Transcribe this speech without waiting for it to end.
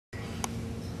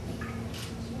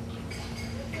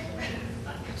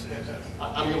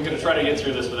I'm going to try to get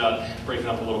through this without breaking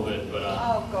up a little bit, but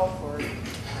Oh, go for it.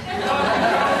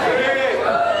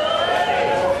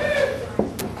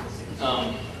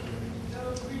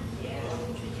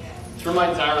 Through my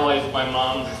entire life, my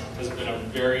mom has been a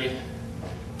very,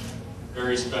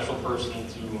 very special person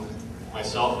to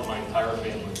myself and my entire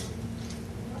family.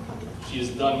 She has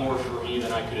done more for me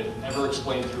than I could ever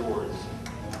explain through words.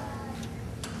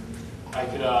 I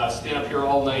could stand up here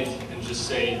all night and just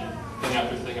say thing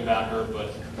after thing about her,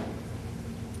 but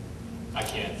I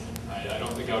can't. I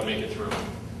don't think I would make it through.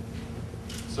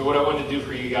 So what I wanted to do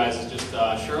for you guys is just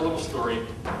share a little story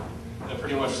that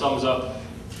pretty much sums up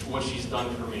what she's done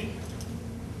for me.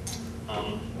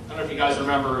 I don't know if you guys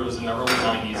remember, it was in the early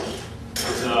 90s. It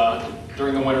was,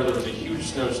 during the winter, there was a huge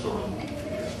snowstorm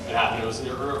that happened. It was in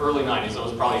the early 90s. I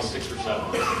was probably 6 or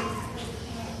 7.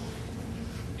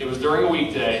 It was during a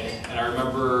weekday, and I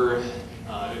remember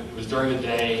it was during the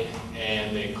day,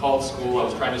 and they called school. I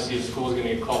was trying to see if school was going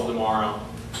to get called tomorrow.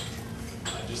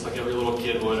 Just like every little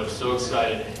kid would. I was so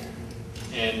excited.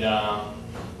 And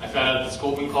I found out that school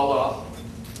had been called off.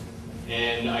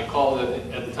 And I called,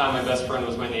 at the time my best friend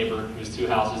was my neighbor, who was 2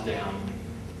 houses down.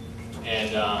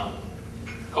 And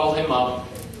called him up.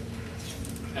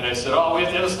 And I said, oh, we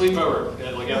have to have a sleepover.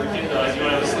 Like every kid does, you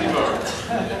want to have a sleepover.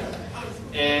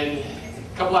 And a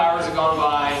couple hours had gone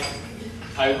by.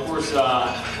 I, of course,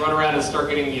 run around and start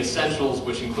getting the essentials,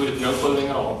 which included no clothing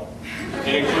at all.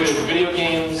 It included video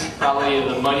games, probably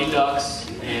the Mighty Ducks,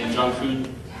 and junk food.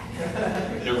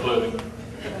 No clothing.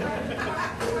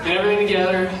 Get everything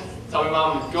together. Tell my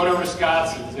mom, going over to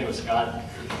Scott's, his name was Scott,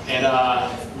 and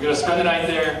we're going to spend the night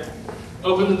there.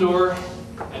 Open the door,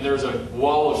 and there's a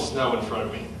wall of snow in front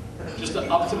of me. Just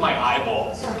up to my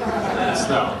eyeballs in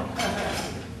snow.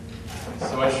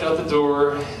 So I shut the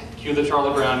door, cue the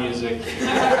Charlie Brown music.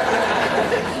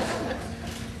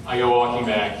 I go walking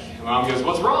back. And my mom goes,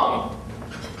 what's wrong?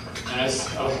 And I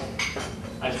said,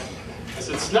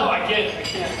 snow, I can't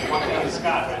walk down to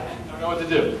Scott. I don't know what to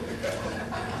do.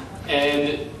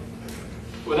 And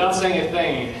without saying a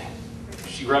thing,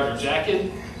 she grabbed her jacket,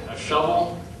 a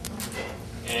shovel,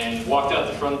 and walked out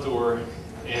the front door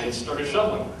and started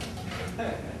shoveling.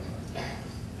 And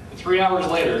 3 hours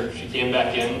later, she came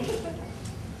back in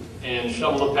and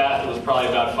shoveled a path that was probably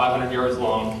about 500 yards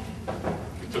long.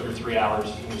 It took her 3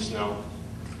 hours in the snow,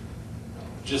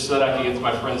 just so that I could get to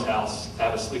my friend's house to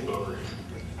have a sleepover.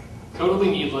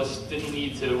 Totally needless, didn't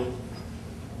need to.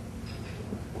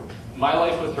 My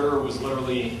life with her was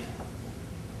literally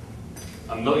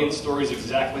a million stories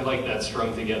exactly like that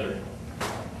strung together.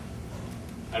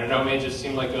 I don't know, it may just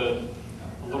seem like a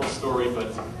little story,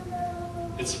 but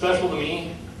it's special to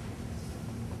me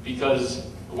because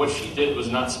what she did was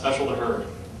not special to her.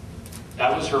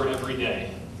 That was her every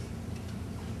day.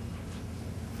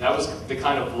 That was the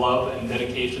kind of love and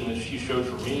dedication that she showed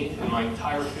for me and my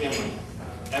entire family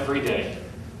every day.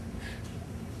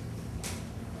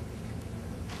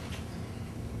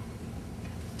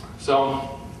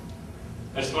 So,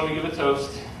 I just want to give a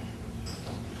toast.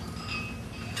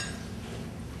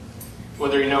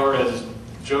 Whether you know her as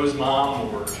Joe's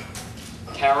mom, or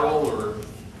Carol, or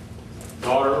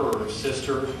daughter, or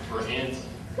sister, or aunt,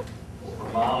 or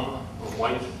mom, or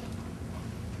wife,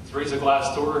 let's raise a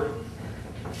glass to her.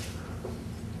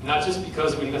 Not just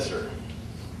because we miss her.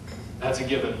 That's a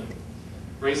given.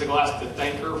 Raise a glass to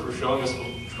thank her for showing us what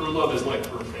true love is like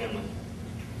for her family.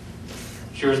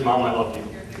 Cheers, Mom, I love you.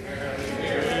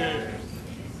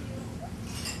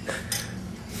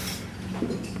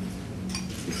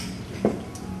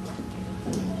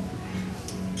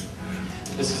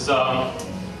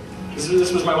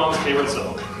 This was my mom's favorite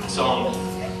song.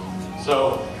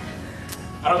 So,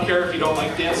 I don't care if you don't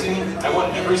like dancing, I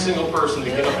want every single person to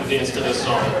get up and dance to this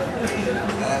song.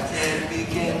 I can't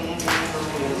begin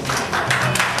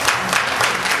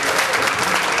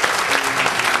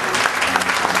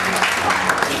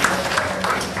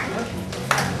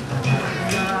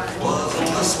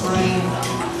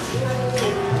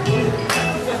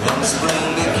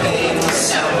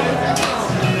Stop it!